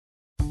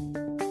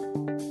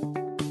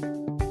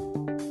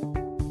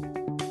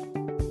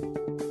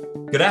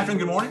Good afternoon,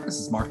 good morning. This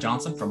is Mark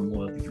Johnson from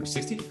Loyalty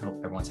 360. I hope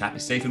everyone's happy,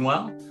 safe, and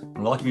well.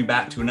 And welcome you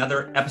back to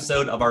another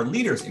episode of our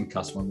Leaders in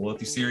Customer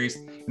Loyalty series.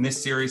 In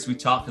this series, we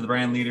talk to the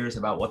brand leaders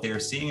about what they are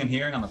seeing and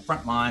hearing on the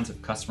front lines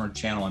of customer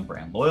channel and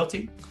brand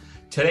loyalty.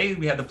 Today,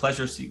 we have the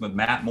pleasure of speaking with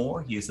Matt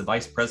Moore. He is the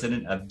Vice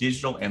President of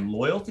Digital and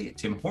Loyalty at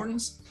Tim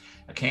Hortons,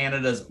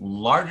 Canada's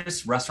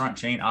largest restaurant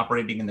chain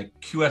operating in the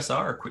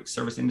QSR, or quick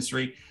service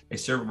industry. They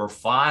serve over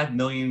 5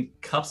 million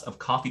cups of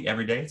coffee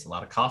every day. It's a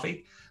lot of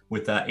coffee,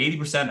 with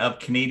 80% of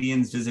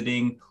Canadians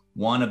visiting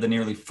one of the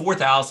nearly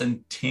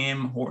 4,000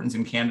 Tim Hortons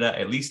in Canada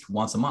at least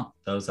once a month.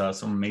 Those are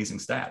some amazing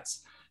stats.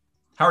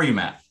 How are you,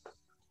 Matt?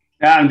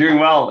 Yeah, I'm doing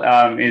well.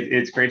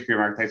 It's great to be here,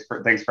 Mark.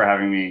 Thanks for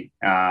having me.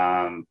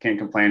 Can't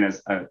complain.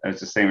 As I was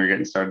just saying, we're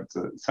getting started. It's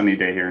a sunny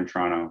day here in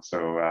Toronto,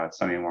 so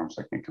sunny and warm,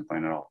 so I can't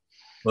complain at all.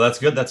 Well, that's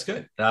good. That's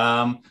good.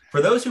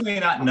 For those who may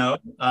not know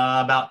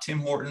about Tim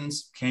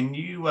Hortons, can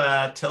you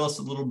tell us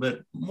a little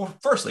bit more,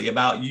 firstly,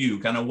 about you,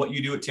 kind of what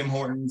you do at Tim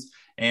Hortons?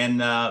 And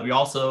we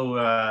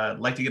also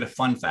like to get a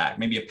fun fact,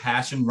 maybe a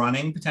passion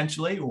running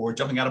potentially, or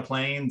jumping out of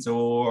planes,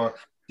 or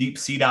deep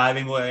sea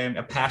diving,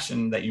 a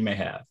passion that you may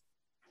have.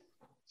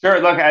 Sure.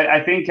 Look,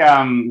 I think,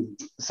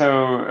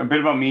 so a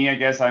bit about me, I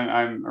guess.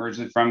 I'm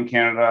originally from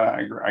Canada.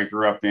 I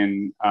grew up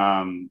in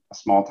a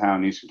small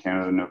town in Eastern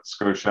Canada, Nova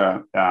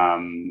Scotia.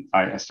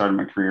 I started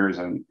my career as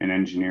an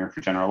engineer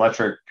for General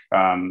Electric.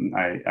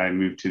 I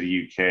moved to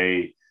the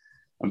UK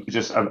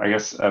just, I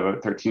guess,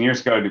 about 13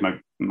 years ago. I did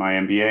my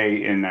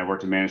MBA, and I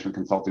worked in management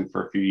consulting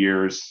for a few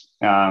years,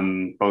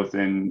 both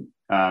in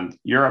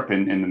Europe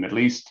and in the Middle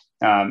East.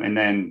 And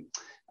then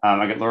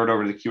I got lured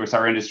over to the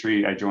QSR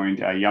industry. I joined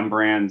Yum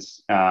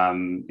Brands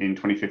in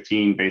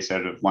 2015, based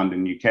out of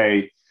London,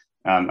 UK.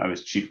 I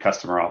was chief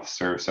customer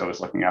officer, so I was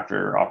looking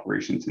after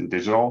operations and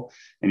digital.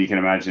 And you can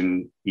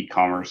imagine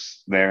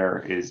e-commerce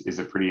there is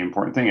a pretty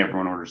important thing.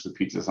 Everyone orders the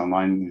pizzas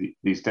online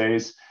these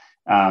days.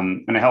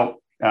 And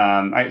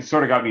I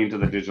sort of got me into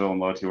the digital and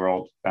loyalty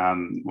world,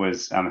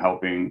 was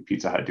helping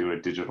Pizza Hut do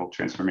a digital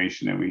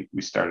transformation. And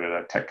we started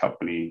a tech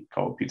company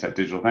called Pizza Hut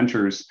Digital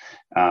Ventures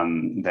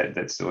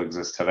that still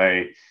exists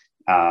today.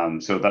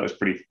 So that was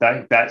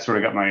that sort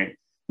of got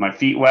my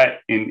feet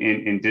wet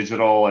in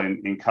digital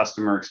and in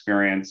customer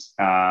experience,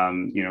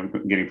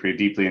 getting pretty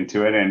deeply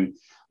into it. And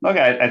look,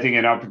 I think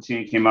an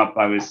opportunity came up.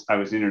 I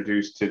was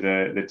introduced to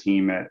the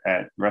team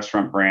at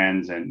Restaurant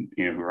Brands, and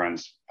who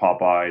runs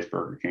Popeyes,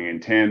 Burger King,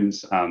 and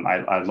Tim's.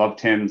 I love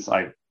Tim's.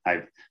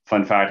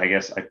 Fun fact, I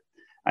guess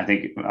I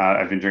think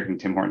I've been drinking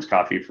Tim Hortons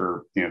coffee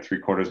for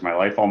 3/4 of my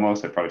life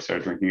almost. I probably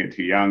started drinking it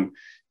too young.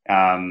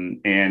 I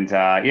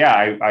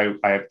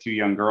have two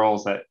young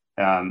girls that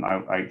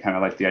I kind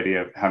of like the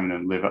idea of having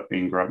them live up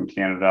and grow up in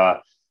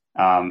Canada.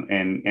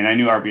 And I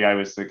knew RBI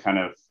was the kind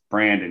of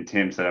brand in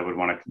Tim's that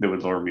that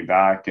would lure me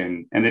back,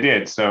 and they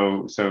did.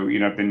 So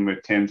I've been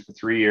with Tim's for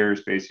 3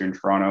 years, based here in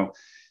Toronto.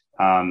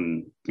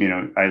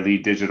 I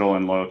lead digital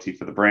and loyalty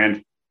for the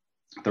brand.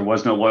 There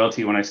was no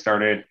loyalty when I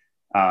started.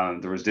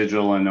 There was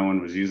digital and no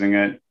one was using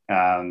it.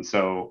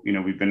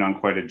 We've been on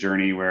quite a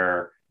journey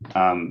where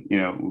we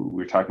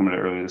were talking about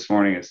it earlier this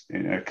morning. It's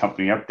in a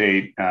company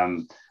update.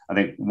 I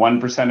think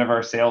 1% of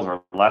our sales,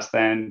 or less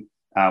than,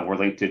 were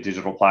linked to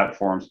digital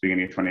platforms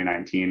beginning of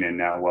 2019, and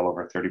now well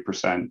over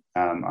 30%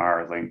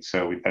 are linked.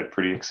 So we've had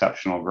pretty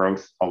exceptional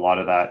growth. A lot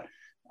of that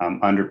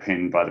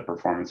underpinned by the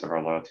performance of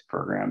our loyalty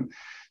program.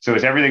 So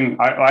it's everything.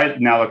 I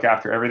now look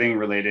after everything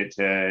related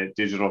to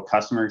digital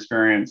customer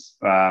experience,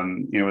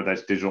 whether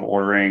that's digital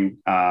ordering,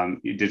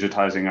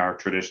 digitizing our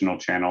traditional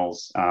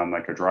channels,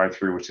 like a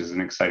drive-through, which is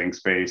an exciting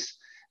space,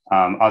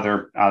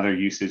 other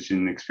usage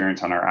and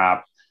experience on our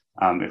app.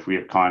 If we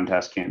have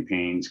contest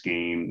campaigns,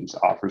 games,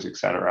 offers,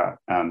 etc.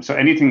 So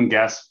anything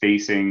guest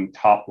facing,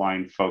 top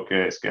line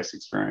focus, guest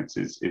experience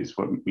is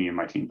what me and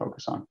my team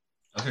focus on.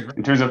 Okay, great.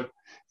 In terms of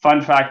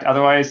fun fact,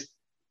 otherwise,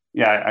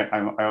 I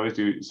always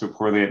do so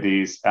poorly at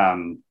these.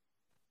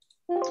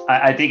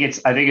 I think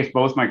it's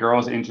both my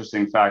girls'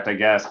 interesting fact, I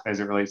guess,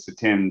 as it relates to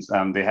Tim's.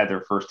 They had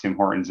their first Tim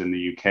Hortons in the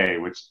UK,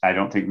 which I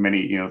don't think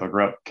many, they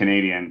grew up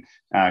Canadian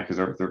because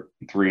they're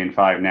 3 and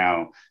 5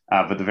 now.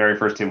 But the very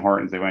first Tim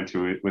Hortons they went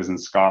to was in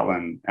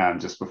Scotland,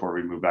 just before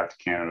we moved back to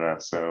Canada.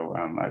 So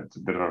it's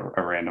a bit of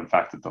a random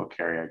fact that they'll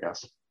carry, I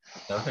guess.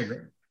 Okay,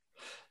 great.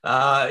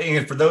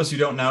 And for those who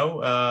don't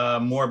know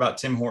more about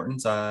Tim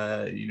Hortons,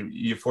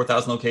 you have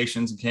 4,000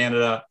 locations in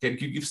Canada. Can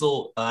you give us a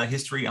little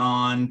history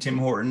on Tim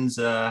Hortons,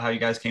 how you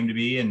guys came to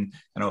be, and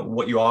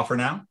what you offer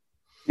now?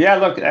 Yeah,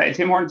 look,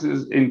 Tim Hortons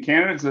is in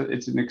Canada.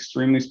 It's an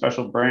extremely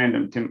special brand,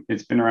 and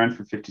it's been around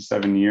for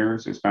 57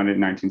 years. It was founded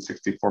in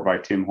 1964 by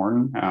Tim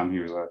Horton. He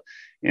was an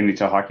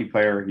NHL hockey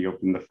player. He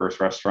opened the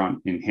first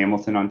restaurant in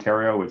Hamilton,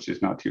 Ontario, which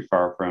is not too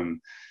far from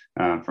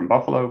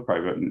Buffalo,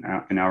 probably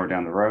about an hour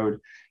down the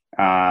road.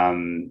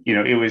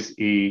 It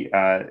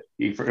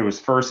was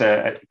first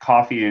a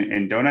coffee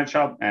and donut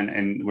shop,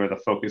 and where the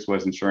focus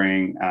was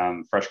ensuring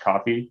fresh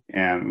coffee.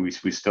 And we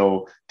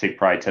still take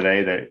pride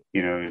today that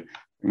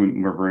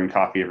we're brewing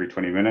coffee every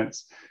 20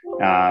 minutes.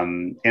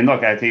 And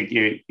look, I think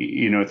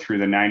through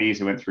the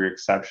 90s, it went through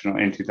exceptional,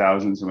 in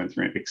 2000s, it went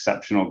through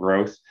exceptional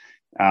growth.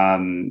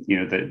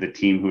 The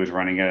team who was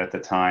running it at the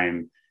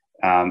time,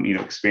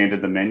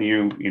 expanded the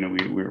menu.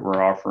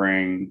 We're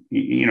offering,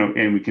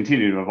 and we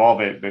continue to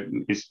evolve it, but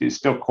it's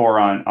still core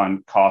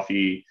on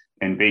coffee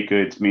and baked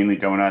goods, mainly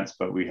donuts,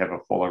 but we have a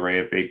full array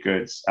of baked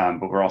goods.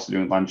 But we're also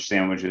doing lunch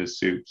sandwiches,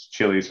 soups,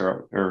 chilies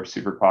are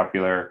super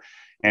popular.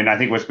 And I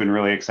think what's been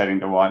really exciting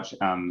to watch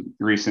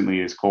recently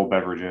is cold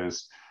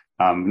beverages.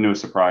 No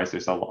surprise,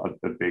 there's a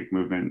big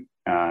movement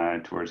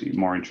towards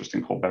more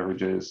interesting cold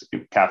beverages,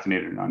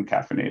 caffeinated or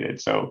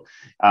non-caffeinated. So,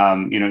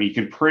 you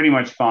can pretty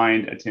much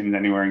find a Tim's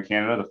anywhere in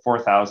Canada. The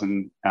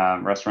 4,000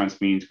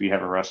 restaurants means we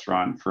have a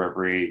restaurant for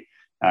every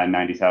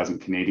 90,000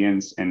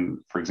 Canadians. And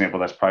for example,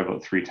 that's probably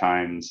about 3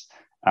 times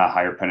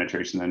higher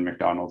penetration than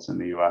McDonald's in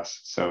the US.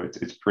 So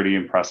it's pretty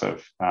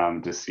impressive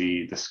to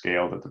see the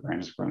scale that the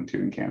brand has grown to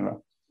in Canada.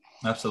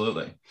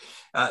 Absolutely.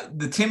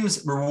 The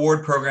Tim's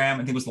Reward Program,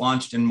 I think, was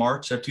launched in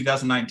March of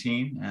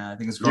 2019. I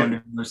think it's grown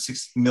to over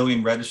 6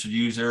 million registered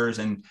users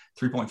and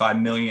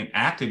 3.5 million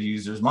active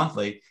users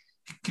monthly.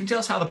 Can you tell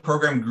us how the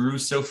program grew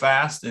so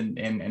fast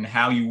and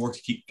how you work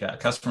to keep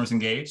customers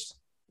engaged?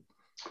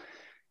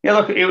 Yeah,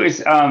 look, it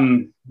was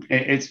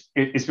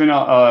it's been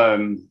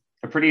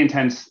a pretty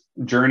intense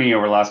journey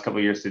over the last couple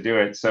of years to do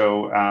it.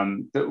 So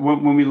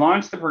when we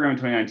launched the program in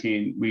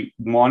 2019, we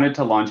wanted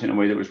to launch it in a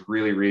way that was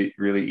really, really,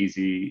 really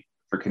easy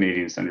for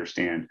Canadians to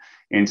understand.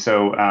 And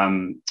so,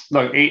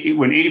 look,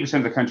 when 80%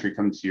 of the country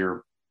comes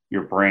to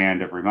your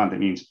brand every month, it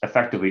means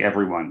effectively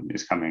everyone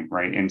is coming,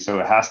 right? And so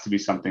it has to be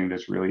something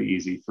that's really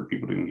easy for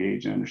people to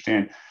engage and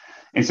understand.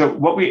 And so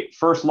what we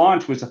first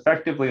launched was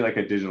effectively like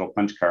a digital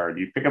punch card.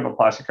 You pick up a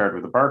plastic card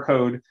with a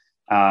barcode,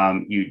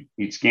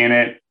 you'd scan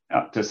it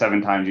up to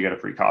 7 times, you get a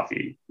free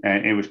coffee.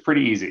 And it was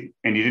pretty easy.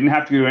 And you didn't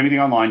have to do anything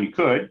online. You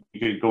could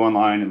go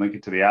online and link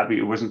it to the app.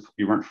 You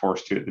weren't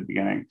forced to at the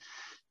beginning.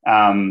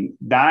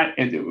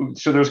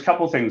 So there's a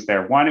couple of things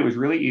there. One, it was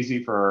really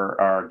easy for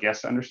our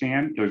guests to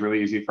understand. It was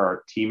really easy for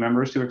our team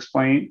members to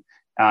explain.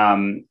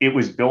 It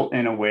was built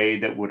in a way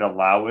that would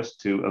allow us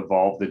to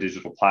evolve the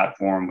digital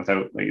platform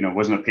without, it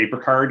wasn't a paper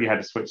card. You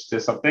had to switch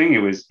to something. It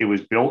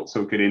was built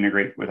so it could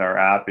integrate with our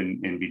app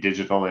and be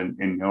digital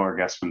and know our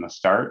guests from the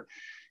start.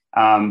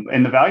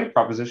 And the value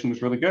proposition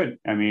was really good.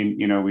 I mean,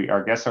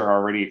 our guests are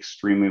already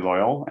extremely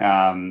loyal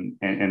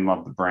and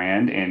love the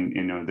brand,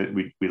 and that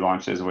we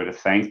launched as a way to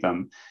thank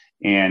them.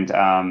 And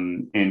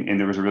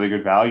there was a really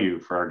good value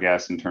for our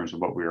guests in terms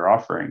of what we were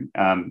offering.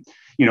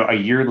 A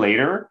year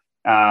later,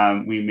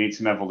 we made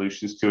some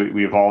evolutions to it.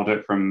 We evolved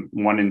it from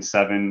 1 in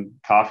 7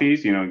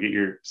 coffees, get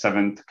your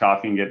 7th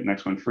coffee and get the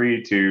next one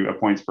free, to a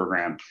points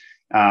program.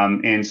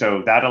 And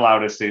so that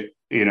allowed us to,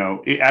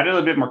 it added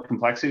a bit more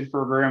complexity to the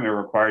program. It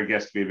required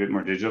guests to be a bit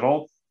more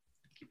digital.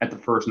 At the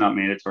first, not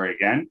mandatory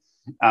again.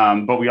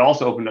 But we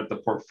also opened up the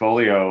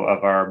portfolio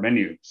of our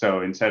menu.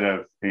 So instead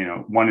of,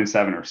 1 in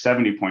 7 or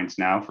 70 points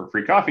now for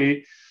free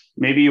coffee,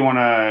 maybe you want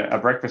a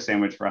breakfast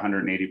sandwich for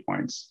 180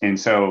 points. And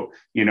so,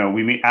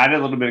 we added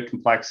a little bit of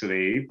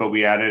complexity, but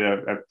we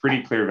added a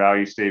pretty clear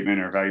value statement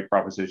or value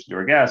proposition to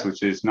our guests,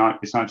 which is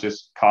it's not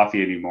just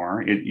coffee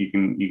anymore. You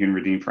can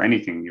redeem for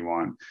anything you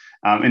want.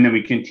 And then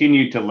we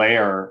continue to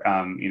layer,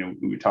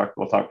 we'll talk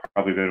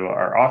probably a bit about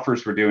our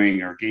offers we're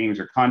doing, our games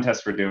or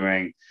contests we're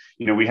doing.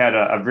 We had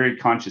a very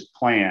conscious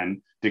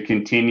plan to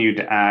continue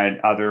to add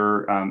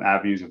other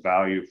avenues of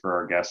value for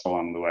our guests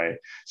along the way.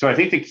 So I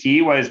think the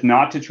key was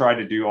not to try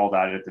to do all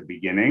that at the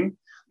beginning.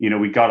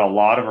 We got a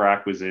lot of our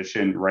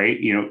acquisition, right,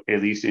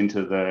 at least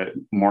into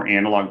the more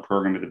analog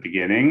program at the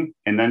beginning.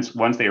 And then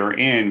once they were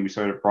in, we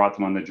sort of brought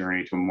them on the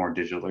journey to a more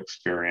digital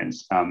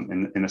experience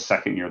in the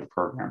second year of the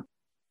program.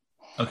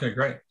 Okay,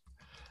 great.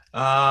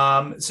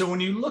 So when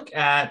you look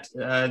at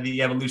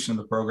the evolution of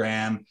the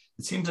program,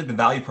 it seems like the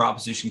value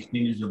proposition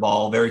continues to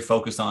evolve, very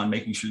focused on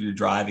making sure you're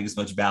driving as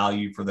much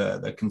value for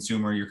the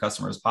consumer, your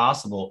customer, as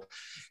possible.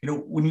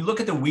 When you look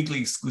at the weekly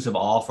exclusive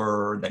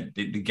offer that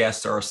the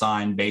guests are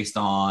assigned based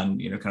on,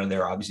 kind of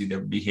their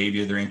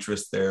behavior, their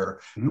interests, their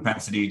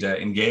propensity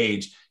to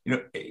engage,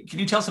 can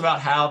you tell us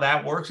about how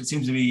that works? It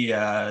seems to be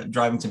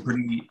driving some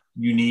pretty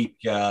unique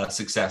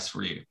success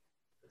for you.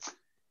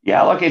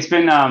 Yeah, look, it's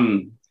been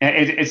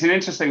it's an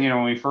interesting,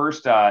 when we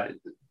first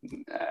Tim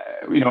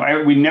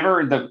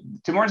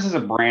Hortons as a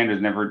brand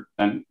has never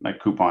done like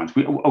coupons.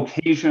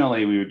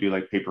 Occasionally we would do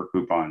like paper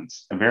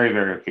coupons, very,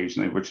 very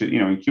occasionally, which,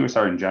 in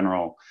QSR in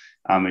general,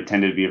 it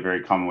tended to be a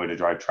very common way to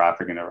drive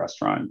traffic in a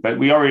restaurant. But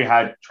we already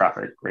had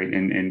traffic, right,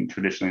 in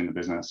traditionally in the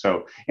business.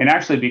 So, and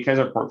actually because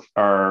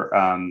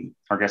our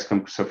guests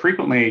come so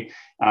frequently,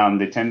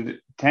 they tend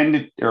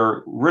to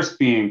or risk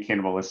being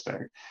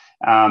cannibalistic.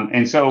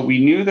 And so we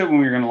knew that when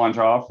we were going to launch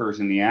offers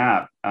in the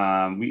app,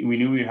 we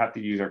knew we'd have to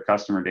use our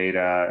customer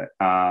data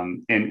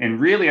and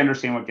really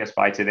understand what guests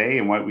buy today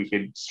and what we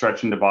could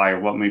stretch them to buy or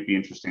what might be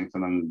interesting for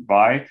them to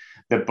buy,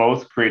 that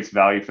both creates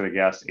value for the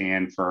guests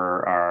and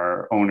for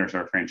our owners,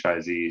 our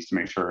franchisees, to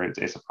make sure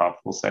it's a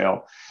profitable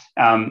sale.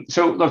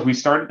 So look, we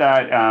started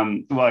that.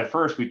 At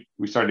first we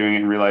started doing it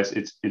and realized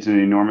it's an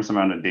enormous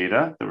amount of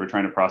data that we're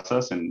trying to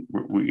process, and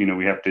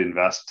we have to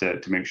invest to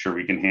make sure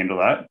we can handle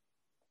that.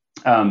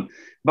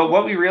 But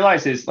what we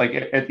realized is like,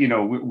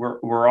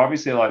 we're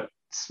obviously a lot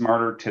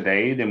smarter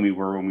today than we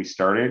were when we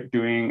started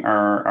doing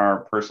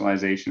our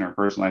personalization or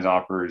personalized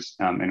offers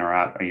in our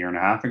app a year and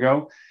a half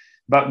ago.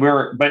 But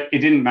it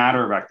didn't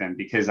matter back then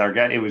because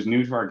it was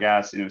new to our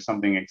guests and it was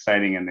something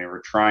exciting and they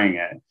were trying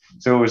it.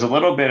 So it was a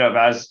little bit of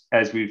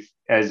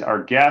as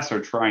our guests are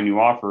trying new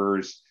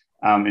offers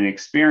and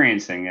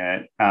experiencing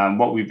it,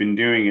 what we've been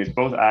doing is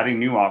both adding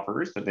new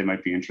offers that they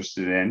might be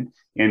interested in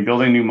and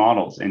building new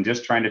models and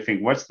just trying to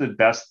think what's the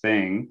best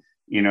thing,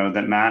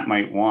 that Matt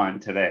might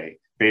want today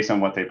based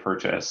on what they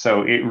purchase.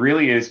 So it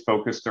really is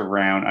focused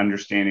around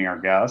understanding our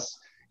guests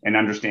and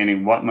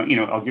understanding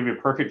I'll give you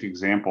a perfect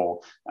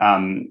example.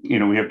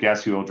 We have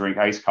guests who will drink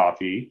iced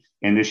coffee,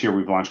 and this year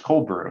we've launched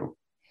cold brew.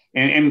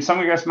 And some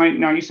of you guys might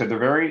know, you said they're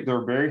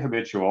very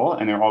habitual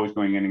and they're always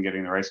going in and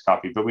getting their iced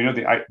coffee. But we know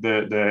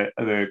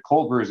the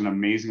cold brew is an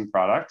amazing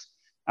product.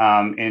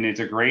 And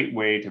it's a great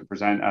way to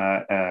present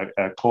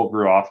a cold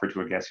brew offer to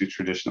a guest who's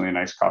traditionally an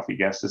iced coffee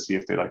guest to see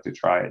if they'd like to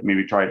try it,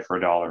 maybe try it for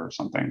 $1 or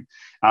something.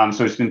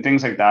 So it's been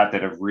things like that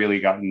have really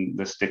gotten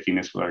the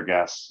stickiness with our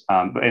guests.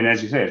 And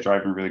as you say, it's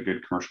driving really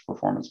good commercial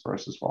performance for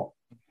us as well.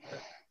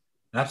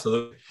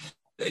 Absolutely.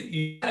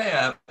 You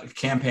had a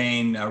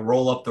campaign,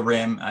 Roll Up the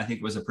Rim. I think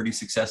it was a pretty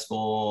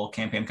successful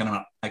campaign, kind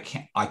of an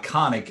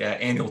iconic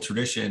annual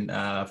tradition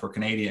for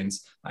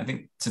Canadians. I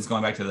think since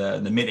going back to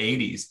the mid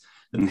 80s,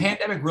 the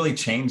pandemic really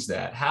changed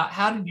that.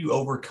 How did you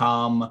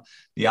overcome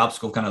the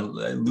obstacle of kind of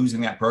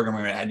losing that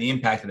program and the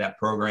impact of that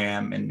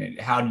program? And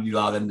how did you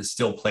allow them to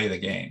still play the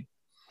game?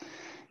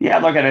 Yeah,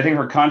 look, I think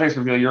for context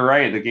reveal, you're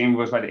right. The game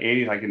goes by the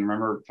 80s. I can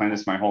remember playing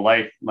this my whole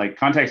life. Like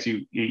context,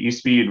 it used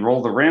to be you'd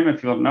roll the rim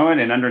if you don't know it,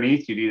 and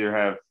underneath you'd either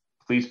have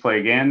please play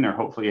again, or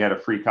hopefully you had a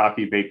free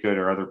coffee, baked good,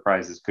 or other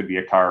prizes. Could be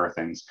a car or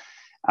things.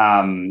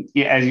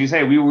 As you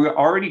say, we were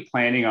already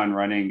planning on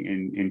running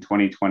in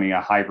 2020 a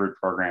hybrid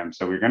program.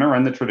 So we're going to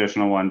run the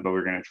traditional one, but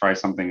we're going to try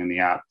something in the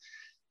app.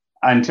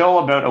 Until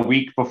about a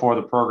week before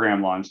the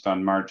program launched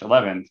on March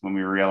 11th, when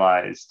we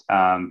realized,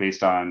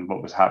 based on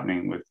what was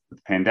happening with the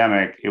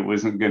pandemic, it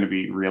wasn't going to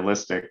be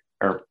realistic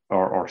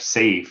or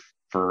safe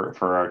for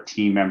our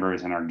team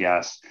members and our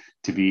guests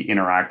to be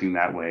interacting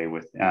that way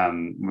with.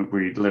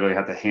 We literally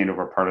had to hand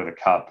over part of the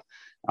cup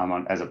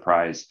as a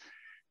prize.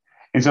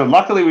 And so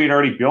luckily we had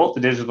already built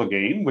the digital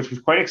game, which was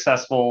quite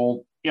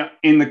accessible,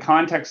 in the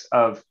context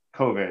of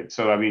COVID.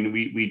 So, I mean,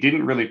 we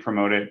didn't really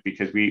promote it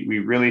because we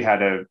really had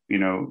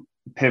to,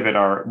 pivot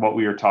what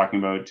we were talking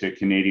about to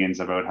Canadians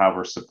about how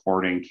we're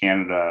supporting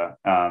Canada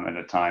at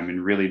a time,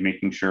 and really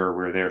making sure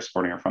we're there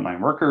supporting our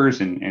frontline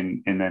workers,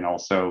 and then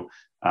also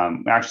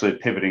actually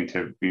pivoting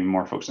to be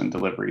more focused on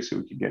delivery so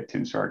we could get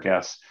to our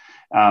guests.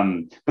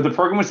 But the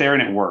program was there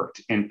and it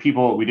worked, and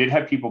we did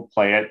have people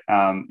play it.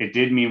 It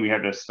did mean we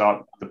had to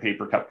stop the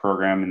paper cup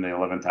program in the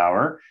 11th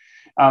hour.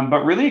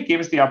 But really it gave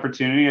us the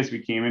opportunity as we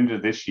came into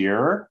this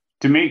year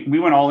we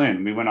went all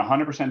in. We went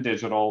 100%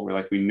 digital. We're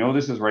like, we know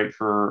this is right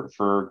for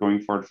going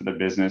forward for the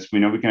business. We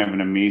know we can have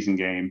an amazing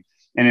game.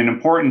 And an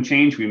important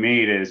change we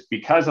made is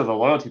because of the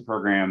loyalty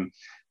program,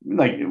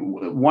 like 8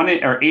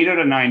 out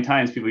of 9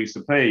 times people used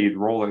to play, you'd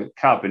roll a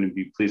cup and it'd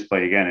be please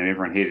play again. And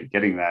everyone hated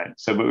getting that.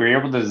 But we were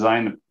able to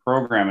design the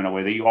program in a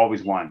way that you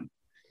always won.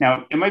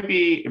 Now it might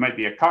be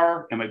a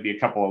car, it might be a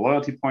couple of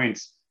loyalty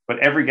points, but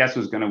every guest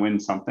was going to win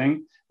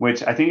something,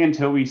 which I think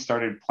until we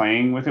started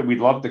playing with it, we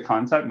loved the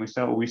concept. And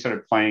we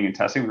started playing and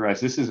testing. We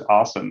realized this is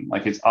awesome.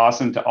 Like it's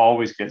awesome to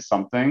always get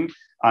something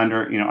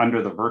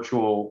under the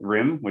virtual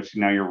rim, which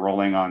now you're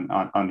rolling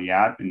on the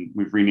app, and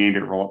we've renamed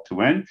it Roll Up to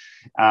Win.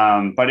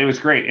 But it was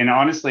great. And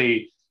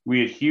honestly,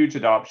 we had huge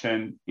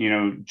adoption,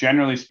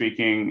 generally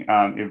speaking,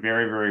 it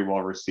very, very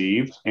well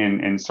received,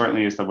 and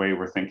certainly is the way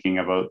we're thinking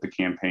about the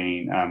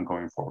campaign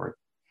going forward.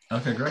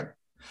 Okay, great.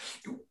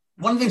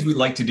 One of the things we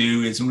like to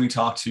do is when we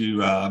talk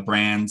to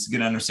brands,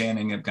 get an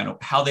understanding of kind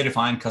of how they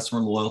define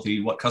customer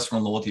loyalty, what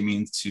customer loyalty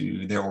means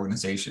to their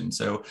organization.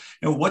 So,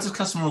 what does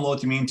customer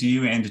loyalty mean to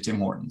you and to Tim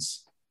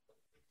Hortons?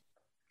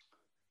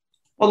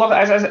 Well, look,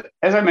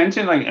 as I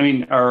mentioned,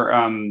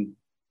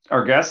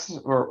 our guests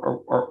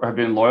have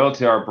been loyal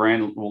to our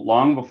brand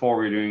long before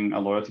we were doing a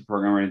loyalty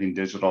program or anything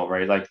digital,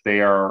 right? Like they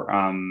are,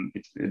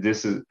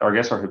 our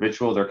guests are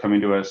habitual. They're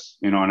coming to us,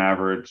 on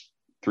average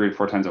 3 to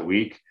 4 times a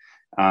week.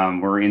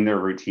 We're in their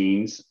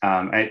routines.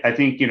 I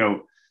think,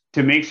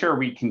 to make sure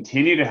we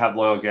continue to have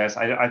loyal guests,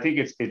 I think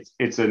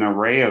it's an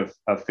array of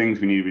things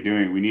we need to be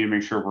doing. We need to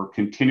make sure we're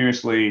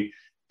continuously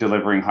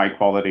delivering high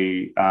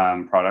quality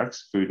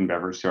products, food and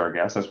beverage to our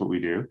guests. That's what we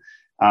do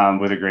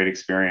with a great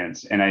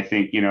experience. And I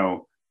think,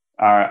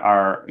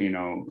 our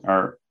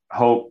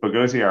Hope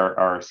Bagozzi,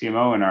 our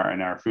CMO,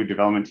 and our food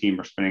development team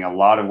are spending a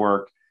lot of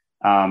work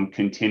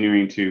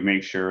continuing to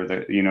make sure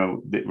that,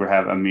 that we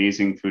have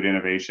amazing food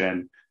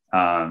innovation.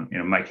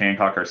 Mike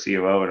Hancock, our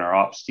COO, and our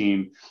ops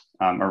team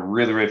are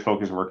really, really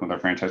focused working with our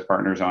franchise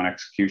partners on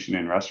execution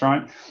in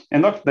restaurant.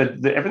 And look,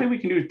 everything we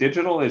can do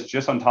digital is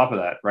just on top of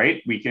that,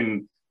 right? We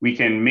can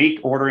make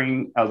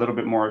ordering a little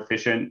bit more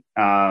efficient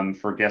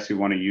for guests who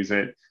want to use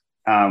it.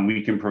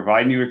 We can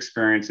provide new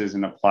experiences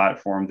in a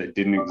platform that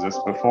didn't exist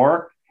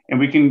before. And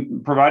we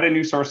can provide a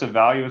new source of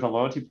value with a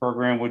loyalty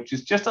program, which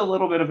is just a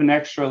little bit of an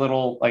extra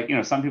little, like,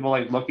 some people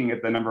like looking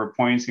at the number of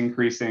points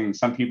increasing.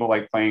 Some people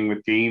like playing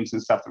with games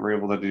and stuff that we're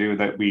able to do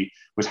that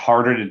was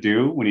harder to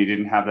do when you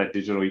didn't have that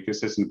digital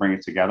ecosystem to bring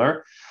it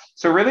together.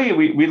 So really,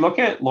 we look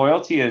at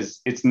loyalty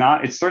as it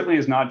certainly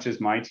is not just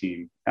my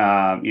team.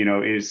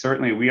 It is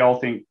certainly, we all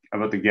think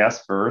about the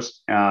guests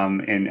first,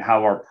 and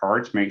how our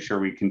parts make sure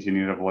we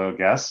continue to have loyal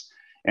guests.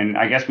 And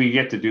I guess we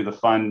get to do the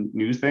fun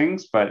new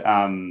things, but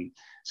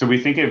so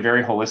we think it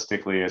very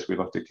holistically as we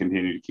look to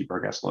continue to keep our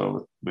guests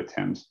loyal with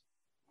Tim's.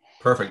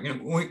 Perfect.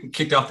 When we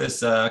kicked off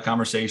this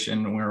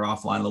conversation when we were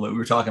offline a little bit, we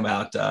were talking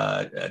about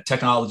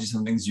technology,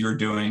 some things you're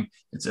doing.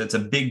 It's a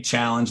big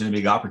challenge and a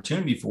big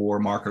opportunity for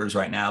marketers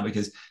right now,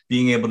 because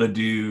being able to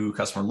do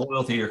customer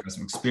loyalty or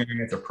customer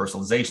experience or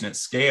personalization at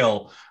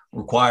scale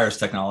requires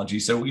technology.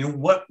 So,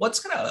 what's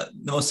the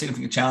most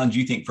significant challenge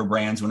you think for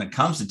brands when it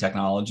comes to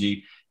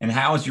technology, and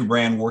how is your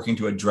brand working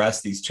to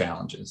address these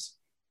challenges?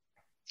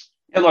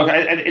 Yeah, look,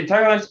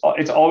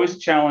 it's always a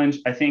challenge.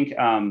 I think,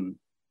 how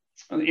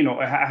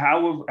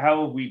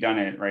have we done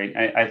it, right?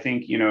 I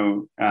think,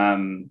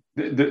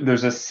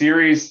 there's a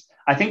series.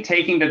 I think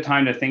taking the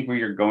time to think where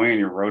you're going and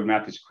your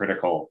roadmap is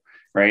critical,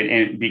 right?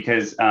 And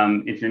because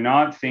if you're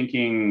not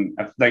thinking,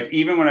 like,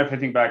 even when I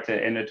think back to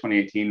end of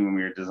 2018 when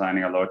we were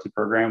designing our loyalty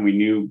program, we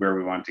knew where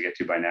we wanted to get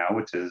to by now,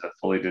 which is a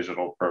fully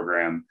digital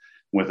program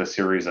with a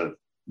series of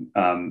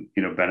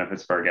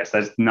benefits for our guests.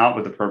 That's not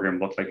what the program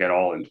looked like at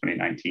all in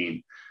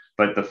 2019.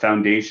 But the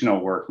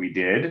foundational work we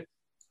did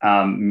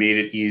made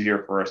it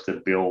easier for us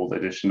to build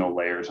additional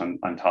layers on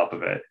top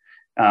of it.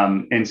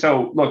 And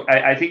so, look,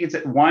 I think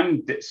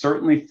it's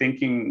certainly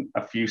thinking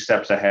a few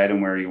steps ahead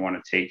and where you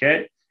want to take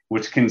it,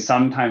 which can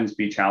sometimes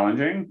be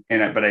challenging.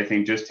 But I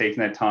think just taking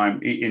that time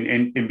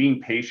and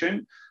being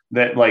patient,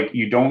 that like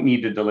you don't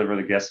need to deliver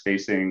the guest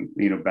facing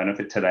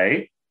benefit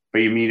today,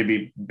 but you need to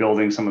be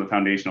building some of the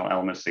foundational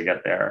elements to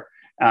get there.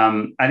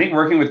 I think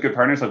working with good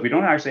partners, like we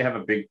don't actually have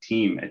a big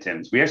team at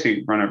Tim's. We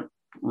actually run a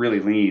really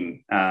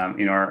lean.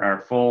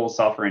 Our full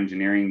software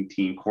engineering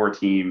team, core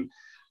team,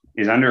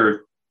 is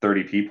under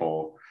 30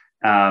 people.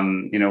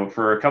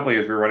 For a couple of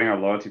years, we were running our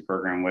loyalty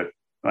program with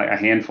like a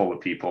handful of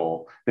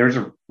people.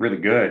 They're really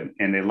good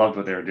and they loved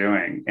what they were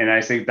doing. And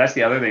I think that's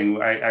the other thing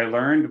I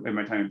learned in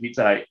my time at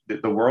Pizza Hut,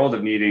 that the world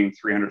of needing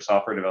 300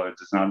 software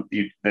developers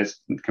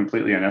that's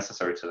completely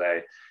unnecessary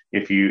today.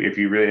 If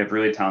you really have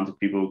really talented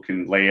people who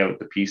can lay out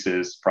the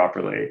pieces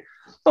properly.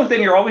 Look, then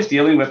you're always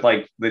dealing with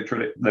like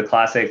the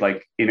classic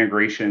like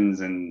integrations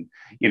and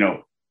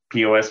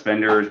POS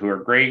vendors who are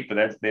great,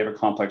 but they have a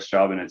complex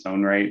job in its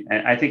own right.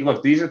 And I think,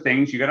 look, these are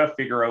things you got to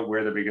figure out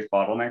where the biggest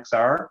bottlenecks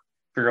are,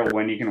 figure out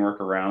when you can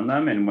work around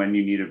them and when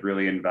you need to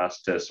really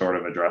invest to sort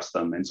of address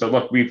them. And so,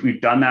 look,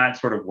 we've done that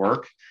sort of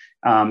work.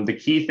 The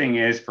key thing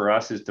is for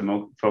us is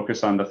to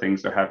focus on the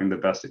things that are having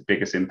the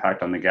biggest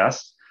impact on the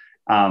guests.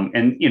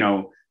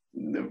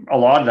 A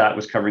lot of that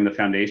was covering the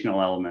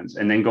foundational elements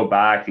and then go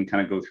back and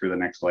kind of go through the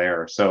next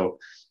layer. So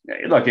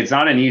look, it's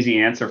not an easy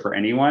answer for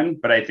anyone,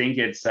 but I think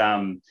it's we've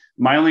been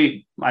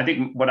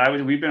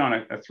on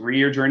a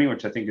 3-year journey,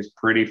 which I think is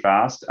pretty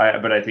fast.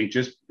 But I think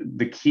just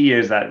the key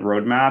is that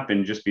roadmap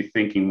and just be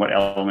thinking what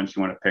elements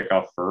you want to pick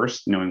up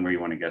first, knowing where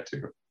you want to get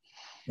to.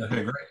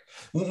 Okay, great.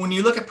 When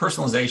you look at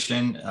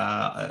personalization,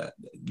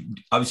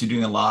 obviously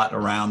doing a lot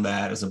around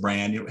that as a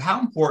brand,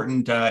 how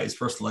important is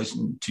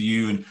personalization to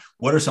you, and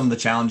what are some of the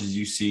challenges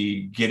you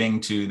see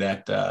getting to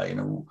that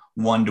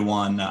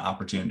one-to-one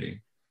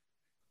opportunity?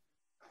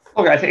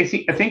 Look, I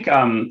think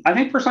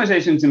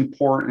personalization is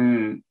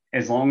important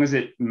as long as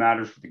it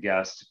matters for the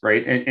guest,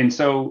 right? And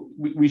so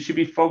we should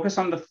be focused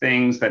on the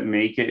things that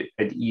make it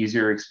an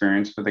easier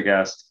experience for the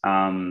guest.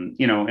 And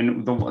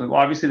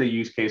obviously the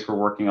use case we're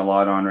working a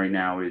lot on right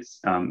now is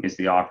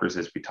the offers,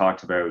 as we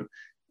talked about.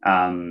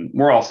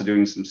 We're also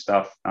doing some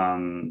stuff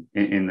in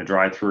the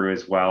drive-through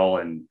as well,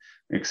 and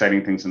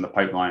exciting things in the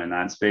pipeline in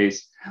that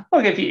space.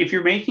 Look, if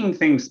you're making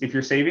things, if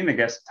you're saving the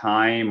guest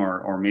time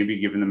or maybe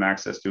giving them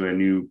access to a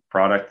new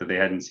product that they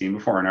hadn't seen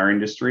before in our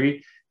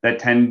industry, that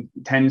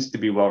tends to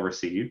be well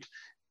received.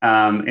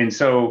 And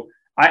so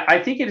I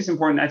think it is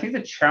important. I think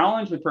the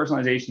challenge with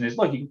personalization is,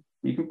 look,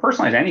 you can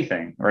personalize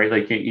anything, right?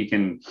 Like you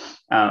can,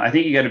 I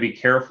think you got to be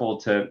careful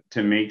to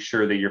make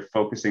sure that you're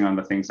focusing on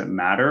the things that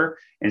matter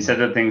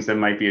instead of things that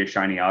might be a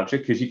shiny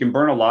object, because you can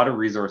burn a lot of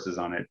resources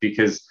on it.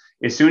 Because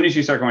as soon as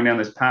you start going down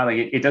this path, like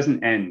it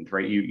doesn't end,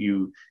 right?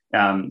 You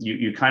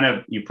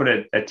put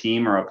a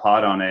team or a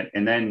pod on it,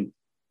 and then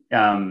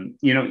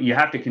you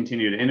have to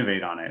continue to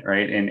innovate on it,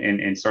 right?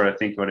 And sort of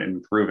think about it and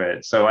improve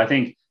it. So I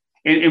think,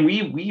 and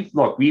we've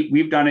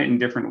done it in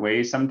different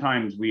ways.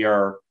 Sometimes we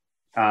are,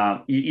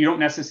 you don't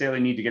necessarily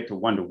need to get to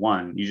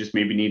one-to-one. You just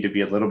maybe need to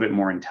be a little bit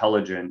more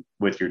intelligent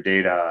with your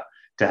data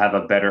to have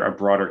a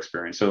broader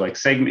experience. So like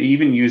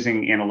even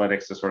using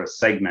analytics to sort of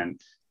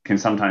segment can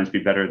sometimes be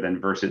better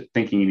than versus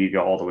thinking you need to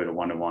go all the way to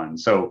one-to-one.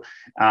 So,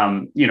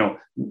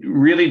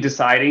 really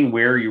deciding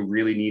where you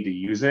really need to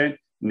use it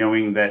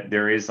knowing that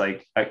there is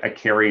like a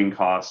carrying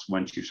cost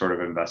once you sort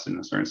of invest in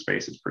a certain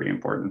space is pretty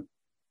important.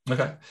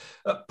 Okay.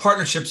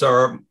 Partnerships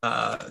are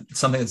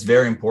something that's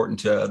very important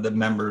to the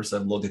members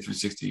of Loyalty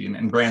 360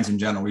 and brands in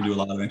general. We do a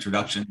lot of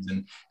introductions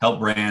and help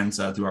brands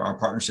through our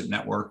partnership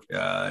network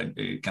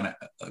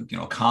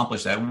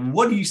accomplish that.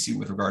 What do you see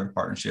with regard to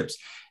partnerships?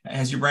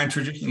 Has your brand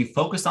traditionally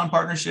focused on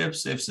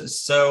partnerships? If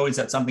so, is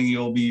that something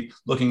you'll be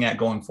looking at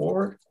going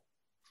forward?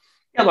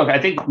 Yeah, look, I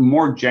think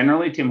more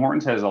generally, Tim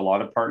Hortons has a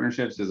lot of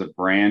partnerships as a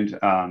brand,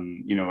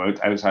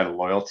 outside of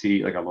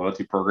loyalty, like a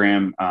loyalty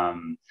program. A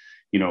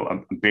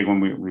big one,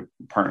 we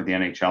partnered with the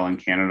NHL in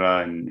Canada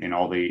and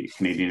all the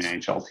Canadian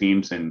NHL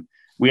teams. And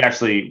we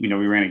actually, we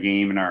ran a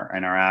game in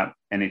our app,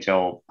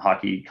 NHL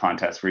hockey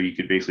contest, where you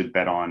could basically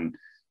bet on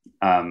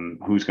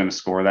who's going to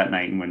score that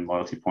night and win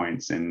loyalty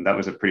points. And that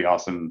was a pretty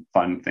awesome,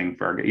 fun thing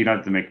you don't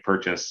have to make a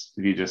purchase.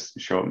 You just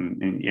show up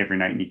and every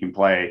night and you can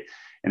play.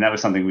 And that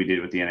was something we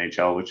did with the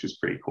NHL, which was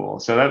pretty cool.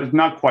 So that was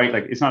not quite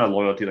like, it's not a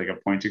loyalty, like a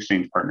points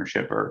exchange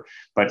partnership,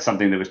 but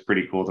something that was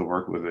pretty cool to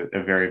work with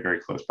a very,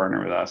 very close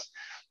partner with us.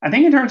 I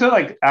think in terms of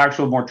like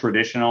actual more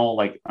traditional,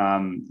 like,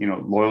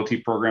 loyalty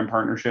program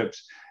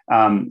partnerships,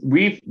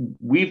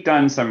 we've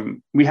done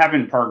some, we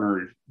haven't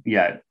partnered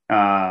yet.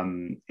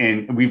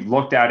 And we've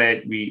looked at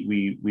it.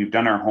 We've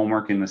done our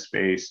homework in the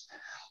space.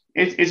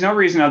 It's no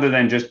reason other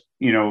than just,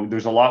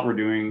 there's a lot we're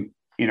doing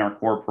in our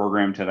core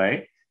program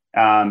today.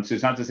 So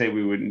it's not to say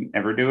we wouldn't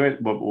ever do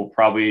it, but we'll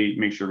probably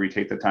make sure we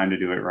take the time to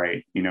do it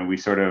right. We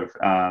sort of,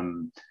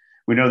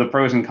 we know the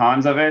pros and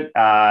cons of it.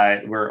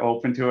 We're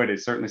open to it.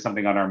 It's certainly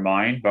something on our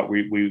mind, but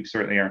we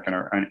certainly aren't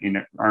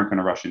going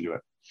to rush into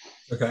it.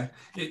 Okay.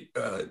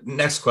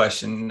 Next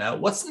question.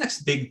 What's the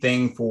next big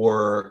thing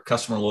for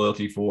customer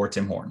loyalty for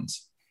Tim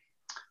Hortons?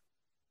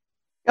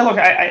 Yeah, look,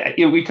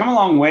 we come a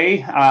long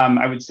way.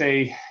 I would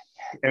say,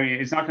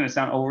 it's not going to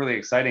sound overly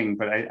exciting,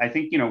 but I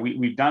think,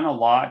 we've done a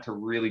lot to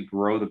really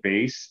grow the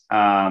base.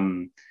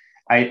 The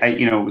way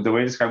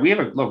to describe, we have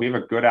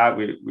a good app.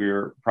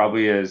 We're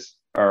probably as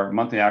our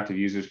monthly active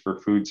users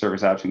for food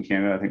service apps in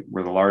Canada, I think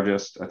we're the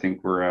largest. I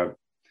think we're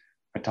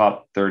a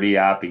top 30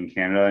 app in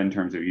Canada in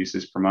terms of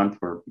uses per month.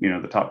 We're,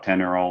 the top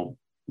 10 are all,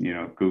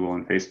 Google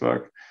and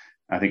Facebook.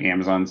 I think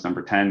Amazon's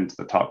number 10. It's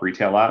the top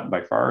retail app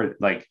by far.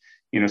 Like,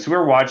 so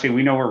we're watching,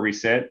 we know where we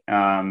sit,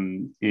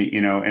 and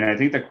I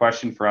think the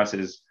question for us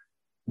is,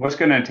 what's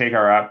going to take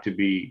our app to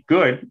be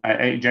good?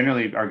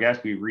 Generally, our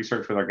guests, we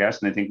research with our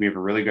guests, and I think we have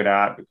a really good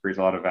app that creates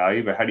a lot of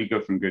value, but how do you go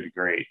from good to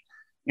great?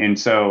 And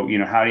so,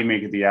 how do you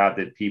make it the app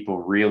that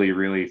people really,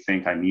 really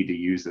think I need to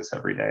use this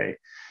every day?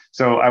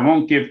 So I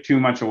won't give too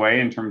much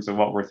away in terms of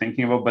what we're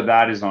thinking about, but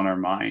that is on our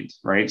mind,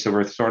 right? So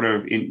we're sort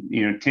of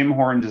Tim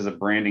Hortons as a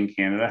brand in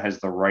Canada has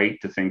the right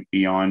to think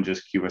beyond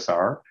just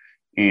QSR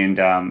and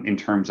in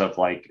terms of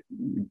like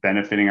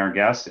benefiting our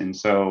guests. And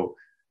so,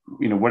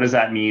 what does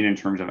that mean in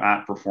terms of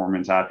app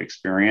performance, app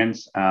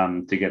experience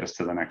to get us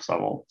to the next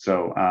level?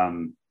 So I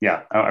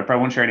probably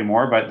won't share any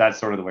more, but that's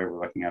sort of the way we're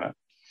looking at it.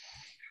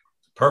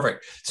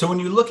 Perfect. So when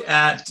you look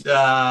at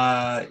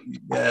the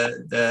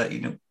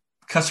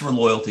customer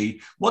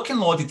loyalty, what can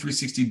Loyalty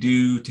 360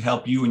 do to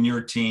help you and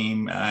your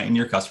team in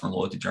your customer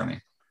loyalty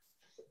journey?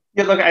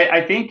 Yeah, look,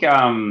 I think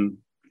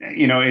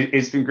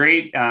it's been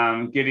great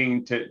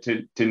getting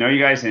to know you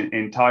guys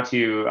and talk to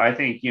you. I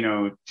think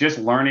just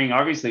learning.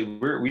 Obviously,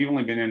 we've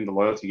only been in the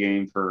loyalty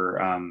game for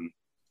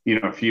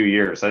a few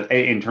years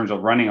in terms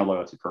of running a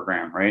loyalty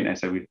program, right? And I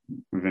said we've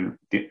been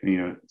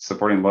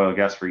supporting loyal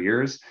guests for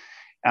years.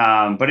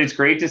 But it's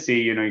great to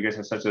see, you guys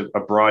have such a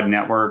broad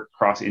network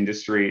cross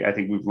industry. I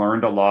think we've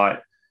learned a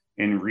lot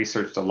and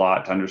researched a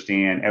lot to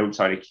understand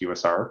outside of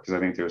QSR, because I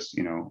think there's,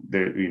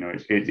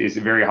 it's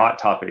a very hot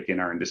topic in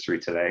our industry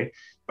today,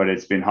 but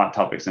it's been hot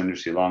topics in the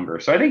industry longer.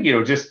 So I think,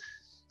 just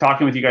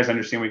talking with you guys,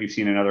 understand what you've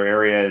seen in other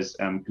areas,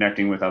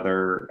 connecting with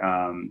other,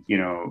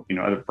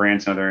 other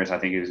brands and other areas, I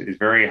think is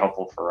very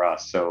helpful for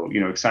us. So,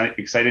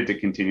 excited to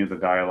continue the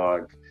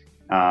dialogue,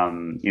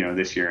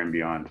 this year and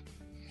beyond.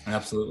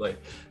 Absolutely.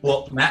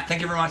 Well, Matt, thank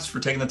you very much for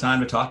taking the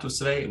time to talk to us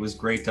today. It was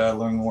great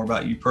learning more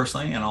about you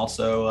personally and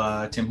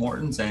also Tim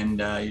Hortons and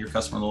your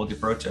customer loyalty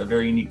approach. A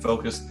very unique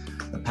focus.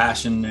 The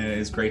passion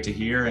is great to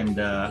hear. And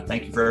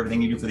thank you for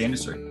everything you do for the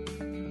industry.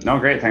 No,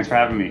 great. Thanks for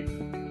having me.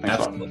 Thanks.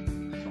 Absolutely.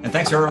 And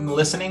thanks to everyone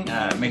listening.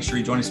 Make sure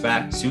you join us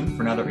back soon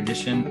for another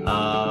edition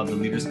of the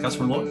Leaders of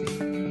Customer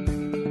Loyalty.